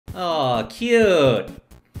Oh, cute.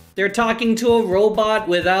 They're talking to a robot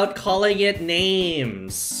without calling it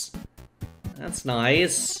names. That's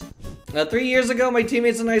nice. 3 years ago, my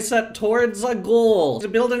teammates and I set towards a goal to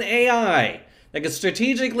build an AI that could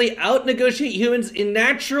strategically out-negotiate humans in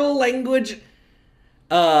natural language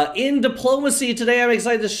in diplomacy. Today, I'm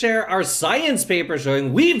excited to share our science paper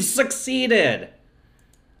showing we've succeeded.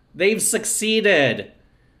 They've succeeded.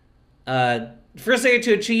 First AI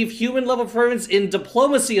to achieve human-level performance in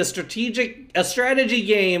diplomacy, a strategy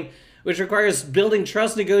game which requires building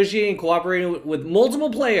trust, negotiating, and cooperating with multiple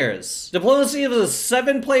players. Diplomacy is a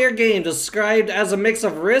 7-player game described as a mix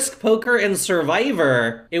of Risk, Poker, and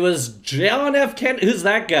Survivor. It was John F. Kennedy, who's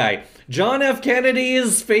that guy? John F.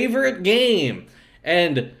 Kennedy's favorite game.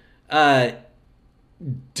 And,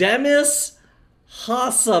 Demis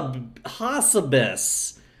Hassabis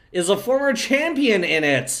is a former champion in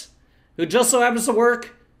it, who just so happens to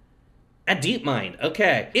work at DeepMind.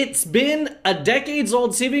 Okay. It's been a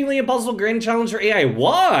decades-old, seemingly impossible grand challenge for AI.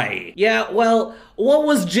 Why? Yeah, well, what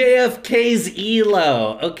was JFK's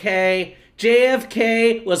ELO, okay?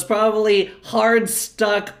 JFK was probably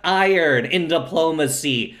hard-stuck iron in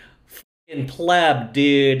diplomacy. F***ing pleb,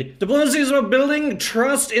 dude. Diplomacy is about building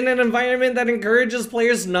trust in an environment that encourages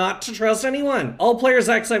players not to trust anyone. All players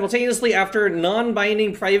act simultaneously after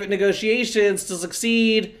non-binding private negotiations. To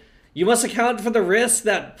succeed, you must account for the risk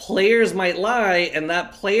that players might lie and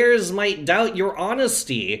that players might doubt your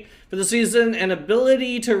honesty. For this reason, an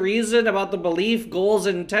ability to reason about the belief, goals,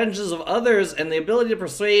 and intentions of others and the ability to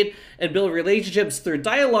persuade and build relationships through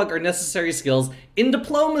dialogue are necessary skills in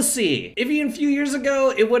diplomacy. Even a few years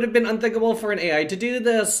ago, it would have been unthinkable for an AI to do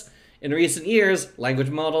this. In recent years, language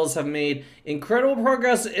models have made incredible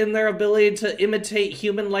progress in their ability to imitate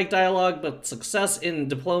human-like dialogue, but success in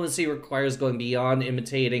diplomacy requires going beyond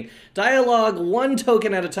imitating dialogue one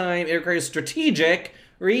token at a time. It requires strategic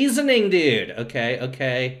reasoning, dude.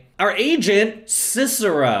 Okay. Our agent,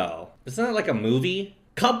 Cicero. Isn't that like a movie?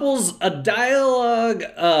 Couples a dialogue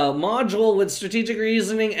module with strategic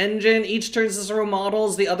reasoning engine. Each turn, Cicero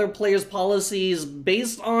models the other player's policies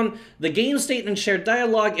based on the game state and shared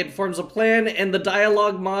dialogue. It forms a plan, and the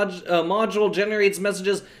dialogue module generates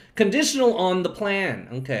messages conditional on the plan.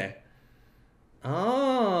 Okay.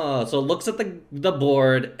 Oh, so it looks at the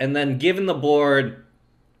board, and then given the board,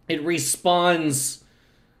 it responds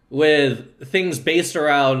with things based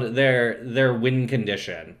around their win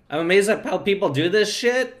condition. I'm amazed at how people do this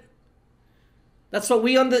shit. That's what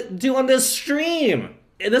we do on this stream.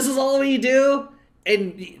 This is all we do,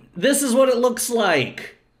 and this is what it looks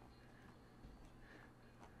like.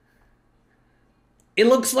 It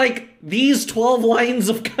looks like these 12 lines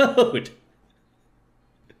of code.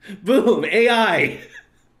 Boom, AI.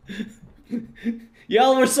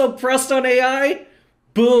 Y'all were so pressed on AI?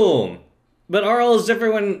 Boom. But RL is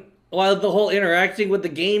different while the whole interacting with the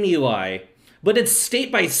game UI. But it's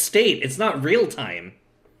state by state. It's not real time,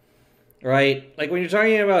 right? Like when you're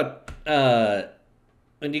talking about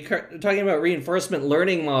reinforcement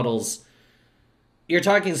learning models, you're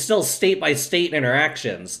talking still state by state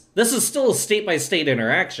interactions. This is still a state by state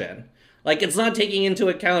interaction. Like it's not taking into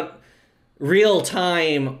account real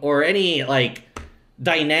time or any like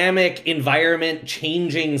dynamic environment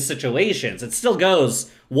changing situations. It still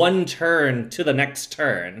goes one turn to the next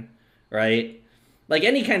turn, right? Like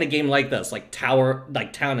any kind of game like this, like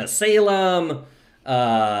Town of Salem,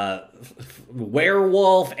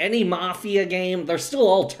 Werewolf, any Mafia game, they're still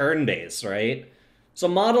all turn-based, right? So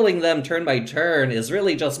modeling them turn by turn is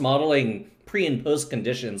really just modeling pre and post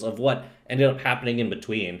conditions of what ended up happening in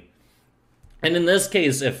between. And in this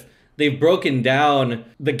case, if they've broken down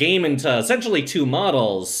the game into essentially 2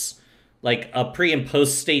 models, like a pre and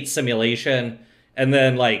post state simulation, and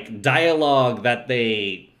then like dialogue that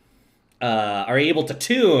they are able to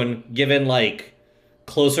tune given like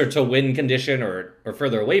closer to win condition or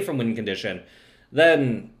further away from win condition,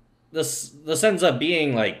 then this ends up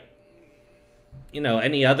being like, you know,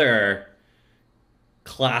 any other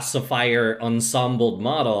classifier ensembled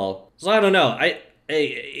model. So I don't know.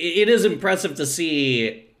 It is impressive to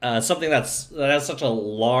see something that has such a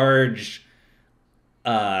large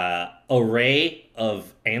array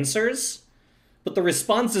of answers. But the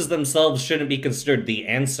responses themselves shouldn't be considered the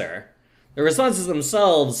answer. The responses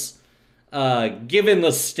themselves, given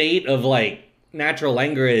the state of like natural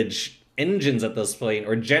language engines at this point,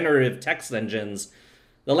 or generative text engines,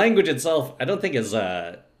 the language itself, I don't think is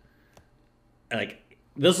like,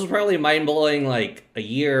 this was probably mind-blowing like a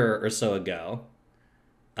year or so ago.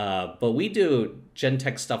 But we do gen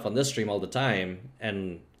tech stuff on this stream all the time,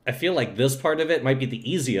 and I feel like this part of it might be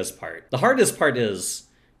the easiest part. The hardest part is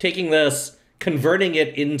taking this, converting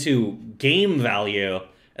it into game value,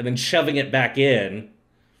 and then shoving it back in.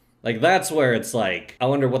 Like, that's where it's like, I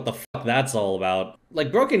wonder what the fuck that's all about.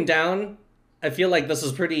 Like, broken down, I feel like this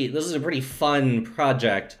is a pretty fun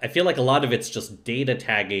project. I feel like a lot of it's just data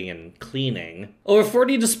tagging and cleaning. Over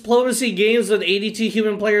 40 diplomacy games with 82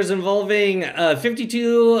 human players involving over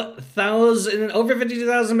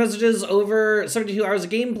 52,000 messages, over 72 hours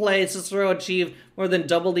of gameplay. Cicero achieved more than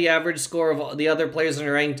double the average score of the other players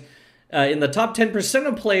and ranked in the top 10%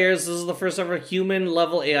 of players. This is the first ever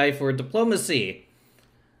human-level AI for diplomacy.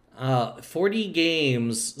 40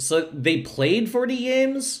 games. So they played 40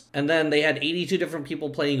 games, and then they had 82 different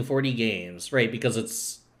people playing 40 games, right? Because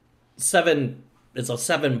it's a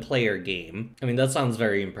 7-player game. I mean, that sounds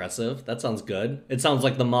very impressive. That sounds good. It sounds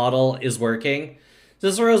like the model is working.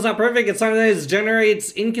 Cicero is not perfect. It sometimes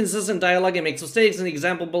generates inconsistent dialogue and makes mistakes. In the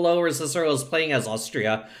example below where Cicero is playing as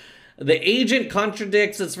Austria, the agent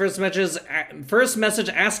contradicts its first message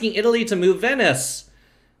asking Italy to move Venice.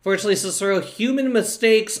 Fortunately, Cicero, humans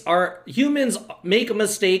make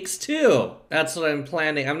mistakes too. That's what I'm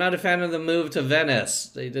planning. I'm not a fan of the move to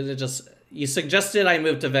Venice. You suggested I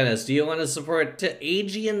move to Venice. Do you want to support to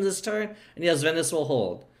Aegean this turn? And yes, Venice will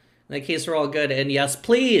hold. In that case, we're all good. And yes,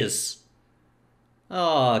 please.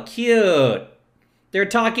 Oh, cute. They're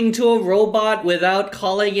talking to a robot without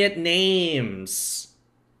calling it names.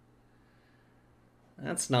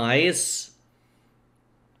 That's nice.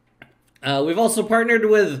 We've also partnered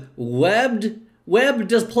with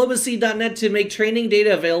webdiplomacy.net to make training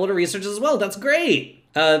data available to researchers as well. That's great.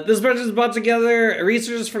 This project has brought together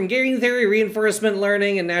researchers from game theory, reinforcement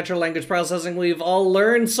learning, and natural language processing. We've all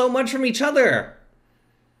learned so much from each other.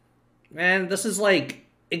 Man, this is like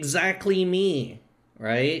exactly me,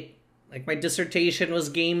 right? Like my dissertation was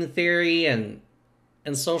game theory and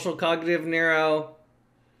social cognitive neuro.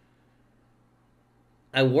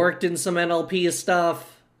 I worked in some NLP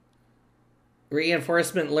stuff.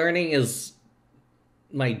 Reinforcement learning is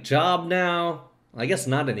my job now. I guess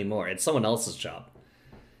not anymore. It's someone else's job.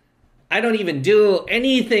 I don't even do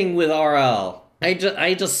anything with RL.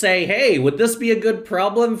 I just say, hey, would this be a good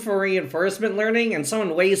problem for reinforcement learning? And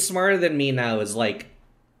someone way smarter than me now is like,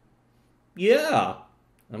 yeah.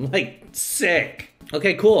 I'm like, sick.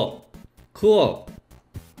 Okay, cool. Cool.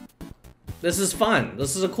 This is fun.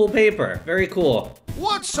 This is a cool paper. Very cool.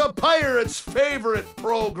 What's a pirate's favorite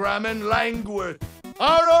programming language?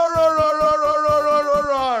 Arr, arr, arr, arr, arr, arr, arr,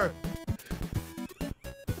 arr, arr.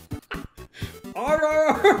 Arr,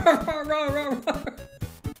 arr, arr, arr.